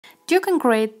you can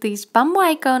create this bamboo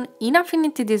icon in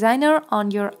Affinity Designer on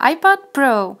your iPad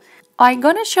Pro. I'm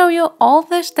gonna show you all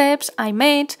the steps I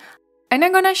made, and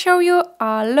I'm gonna show you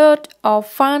a lot of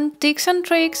fun tips and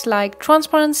tricks like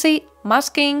transparency,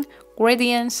 masking,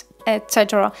 gradients,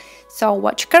 etc. So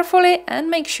watch carefully and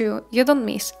make sure you don't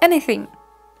miss anything.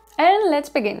 And let's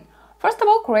begin. First of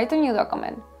all, create a new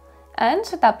document and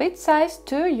set up its size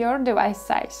to your device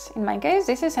size. In my case,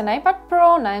 this is an iPad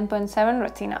Pro 9.7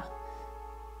 Retina.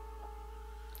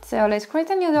 So let's create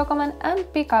a new document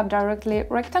and pick up directly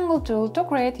Rectangle tool to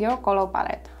create your color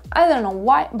palette. I don't know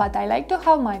why, but I like to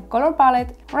have my color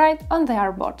palette right on the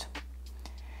artboard.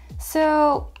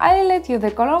 So I'll let you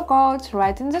the color codes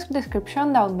right in the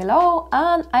description down below,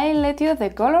 and I'll let you the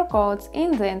color codes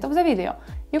in the end of the video.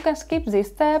 You can skip this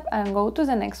step and go to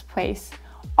the next phase,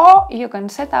 or you can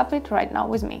set up it right now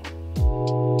with me.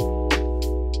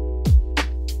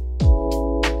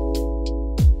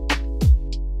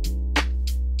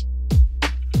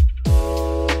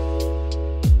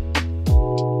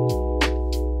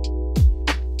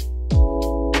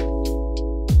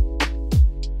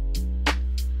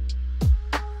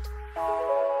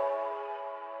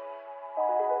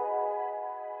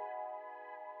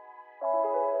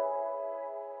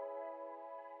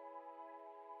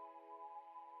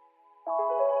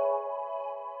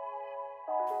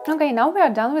 Okay, now we are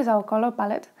done with our color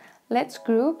palette. Let's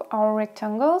group our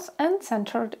rectangles and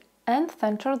center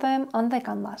them on the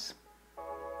canvas.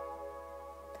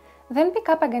 Then pick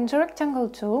up again the rectangle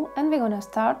tool and we're gonna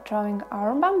start drawing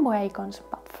our bamboo icons.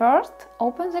 But first,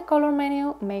 open the color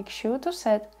menu, make sure to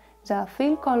set the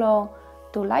fill color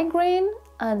to light green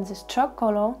and the stroke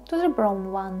color to the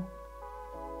brown one.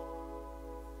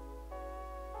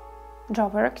 Draw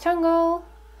a rectangle,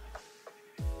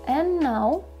 and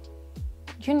now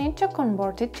you need to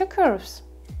convert it to curves.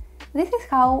 This is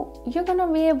how you're gonna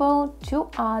be able to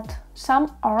add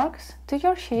some arcs to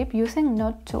your shape using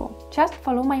Node tool. Just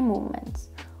follow my movements.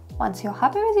 Once you're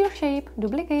happy with your shape,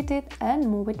 duplicate it and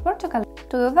move it vertically.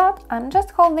 To do that, I'm just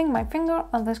holding my finger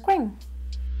on the screen.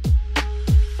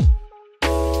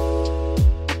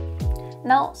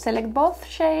 Now select both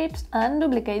shapes and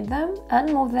duplicate them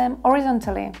and move them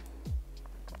horizontally.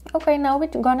 Okay, now we're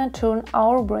gonna turn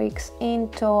our bricks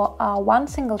into one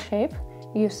single shape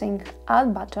using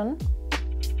Add button.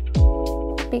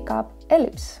 Pick up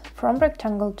Ellipse from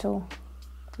Rectangle tool.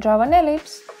 Draw an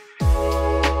ellipse.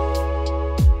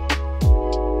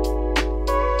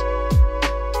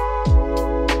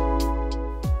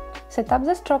 Set up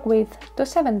the stroke width to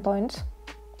 7 points,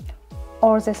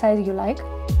 or the size you like.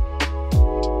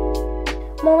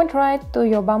 Move it right to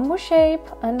your bamboo shape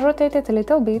and rotate it a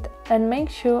little bit, and make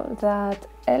sure that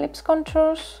ellipse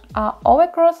contours are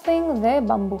overcrossing the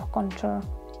bamboo contour.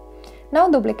 Now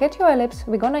duplicate your ellipse,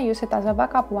 we're gonna use it as a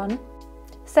backup one.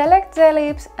 Select the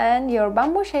ellipse and your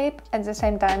bamboo shape at the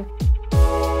same time.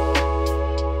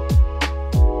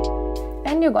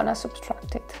 And you're gonna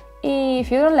subtract it.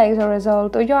 If you don't like the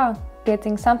result or you are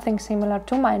getting something similar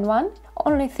to mine one,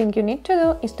 only thing you need to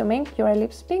do is to make your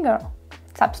ellipse bigger.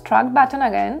 Subtract button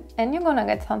again and you're gonna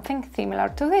get something similar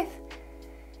to this.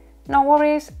 No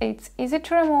worries, it's easy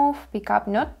to remove. Pick up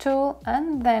Node tool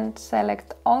and then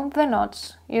select all the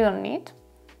nodes you don't need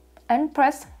and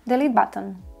press delete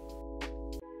button.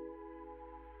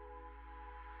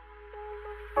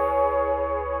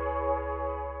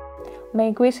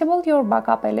 Make visible your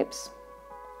backup ellipse,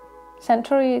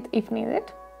 center it if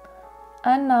needed,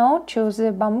 and now choose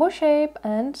the bamboo shape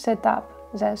and set up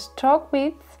the stroke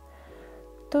width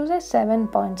to the 7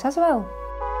 points as well.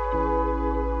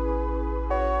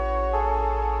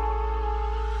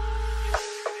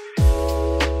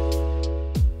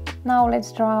 Now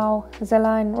let's draw the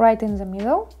line right in the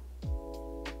middle.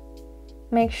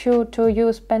 Make sure to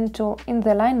use pen tool in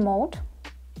the line mode.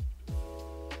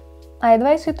 I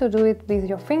advise you to do it with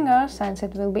your fingers, since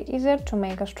it will be easier to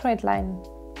make a straight line.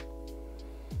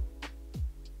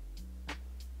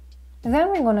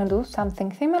 Then we're gonna do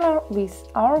something similar with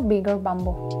our bigger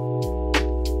bamboo.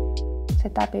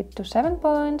 Set up it to 7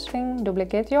 points, then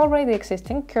duplicate your already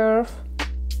existing curve.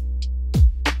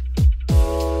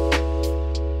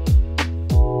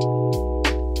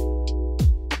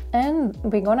 And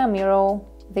we're gonna mirror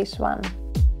this one.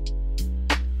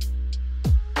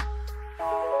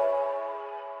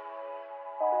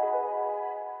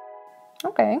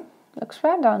 Okay, looks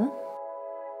well done.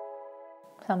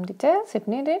 Some details if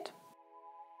needed.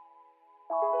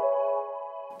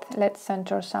 Let's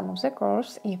center some of the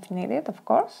curves if needed, of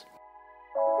course.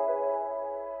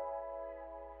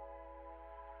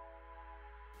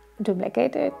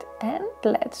 Duplicate it and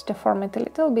let's deform it a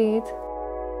little bit.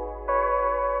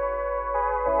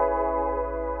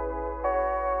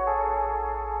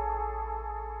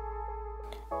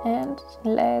 And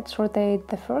let's rotate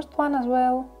the first one as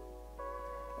well.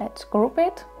 Let's group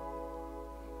it.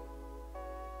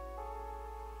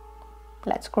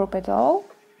 Let's group it all,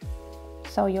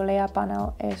 so your layer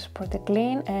panel is pretty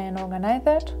clean and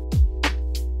organized.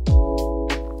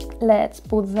 Let's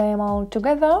put them all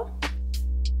together.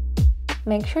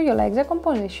 Make sure you like the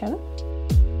composition.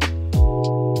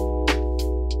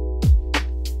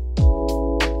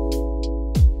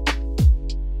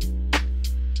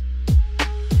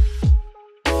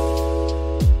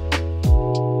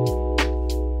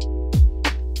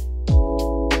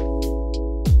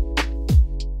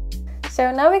 So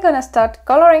now we're gonna start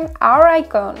coloring our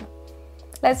icon.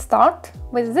 Let's start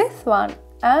with this one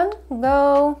and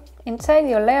go inside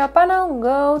your layer panel,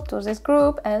 go to this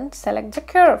group and select the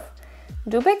curve.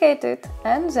 Duplicate it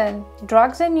and then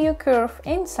drag the new curve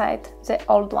inside the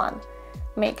old one.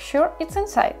 Make sure it's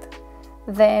inside.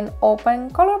 Then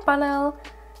open color panel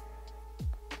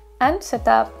and set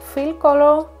up fill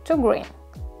color to green.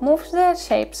 Move the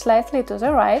shape slightly to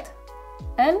the right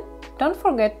and don't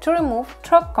forget to remove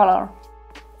stroke color.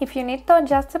 If you need to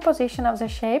adjust the position of the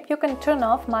shape, you can turn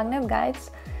off magnet guides,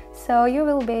 so you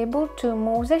will be able to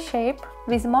move the shape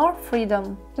with more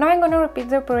freedom. Now I'm going to repeat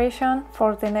the operation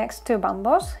for the next two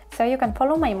bamboos, so you can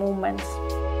follow my movements.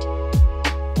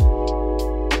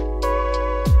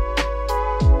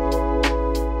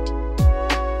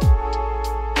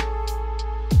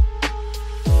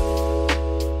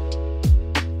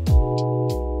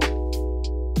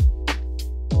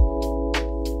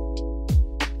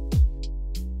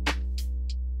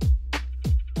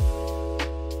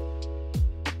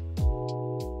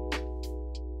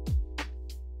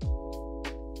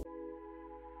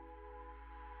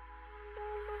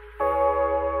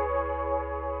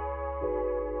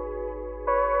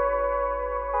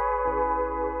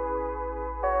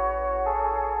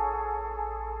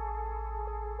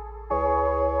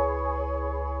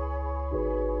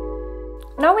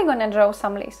 Now we're gonna draw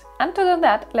some leaves, and to do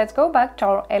that, let's go back to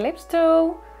our ellipse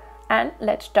tool and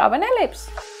let's draw an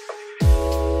ellipse.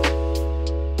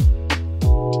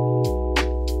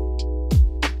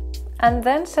 And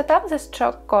then set up the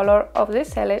stroke color of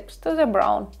this ellipse to the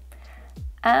brown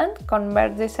and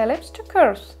convert this ellipse to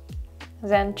curves.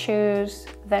 Then choose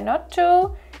the node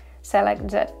tool, select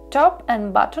the top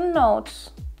and bottom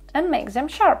nodes and make them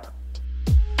sharp.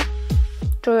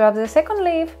 To add the second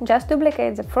leaf, just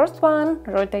duplicate the first one,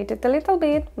 rotate it a little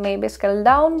bit, maybe scale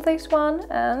down this one,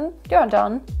 and you're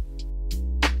done.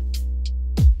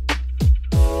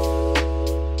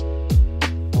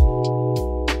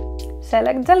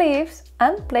 Select the leaves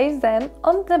and place them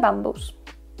on the bamboos.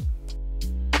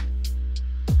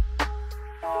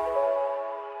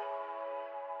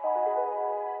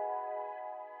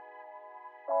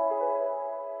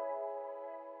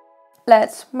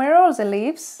 Let's mirror the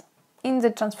leaves in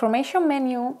the transformation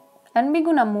menu and we're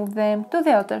gonna move them to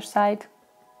the other side.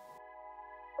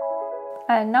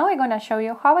 And now I'm gonna show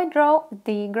you how I draw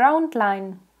the ground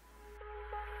line.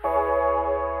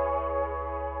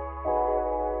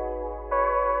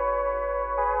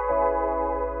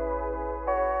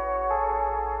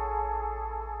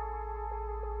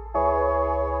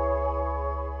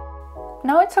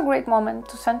 Now it's a great moment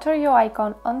to center your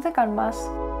icon on the canvas.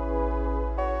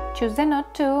 Choose the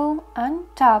node tool and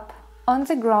tap on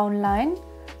the ground line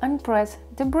and press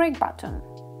the break button.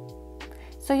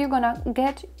 So you're gonna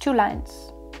get two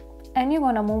lines and you're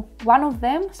gonna move one of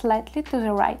them slightly to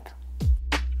the right.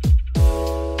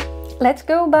 Let's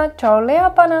go back to our layer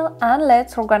panel and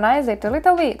let's organize it a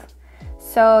little bit.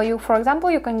 So for example,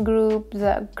 you can group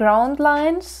the ground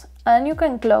lines and you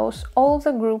can close all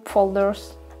the group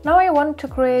folders. Now I want to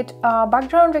create a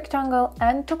background rectangle,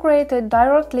 and to create it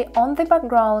directly on the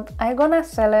background, I'm gonna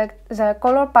select the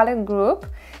color palette group,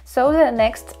 so the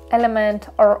next element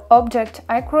or object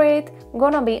I create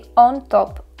gonna be on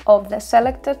top of the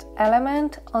selected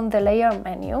element on the layer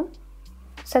menu.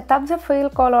 Set up the fill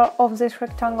color of this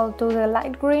rectangle to the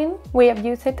light green we have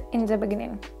used it in the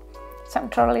beginning.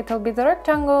 Center a little bit the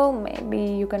rectangle, maybe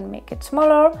you can make it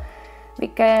smaller. We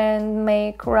can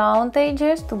make round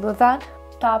edges. To do that,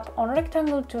 tap on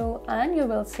rectangle tool and you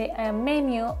will see a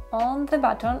menu on the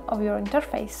bottom of your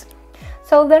interface.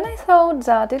 So then I thought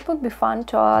that it would be fun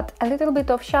to add a little bit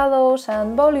of shadows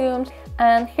and volumes,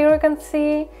 and here you can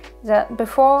see the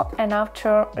before and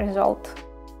after result.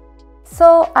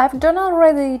 So I've done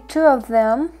already two of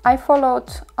them. I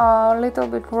followed a little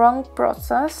bit wrong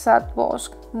process that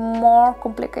was more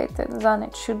complicated than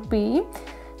it should be.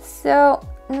 So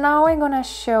now I'm gonna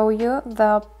show you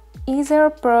the easier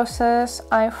process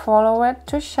I followed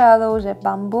to shadow the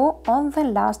bamboo on the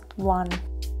last one.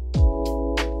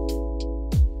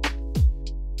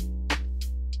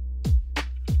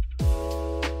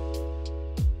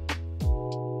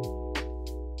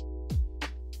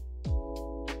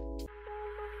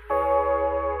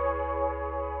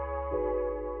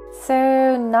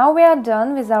 So now we are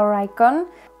done with our icon,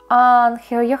 and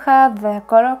here you have the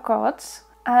color codes,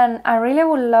 and I really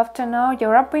would love to know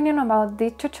your opinion about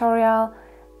this tutorial,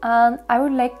 and I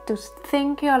would like to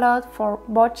thank you a lot for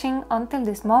watching until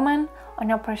this moment,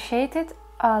 and I appreciate it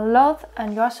a lot,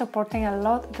 and you are supporting a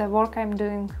lot the work I'm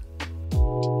doing.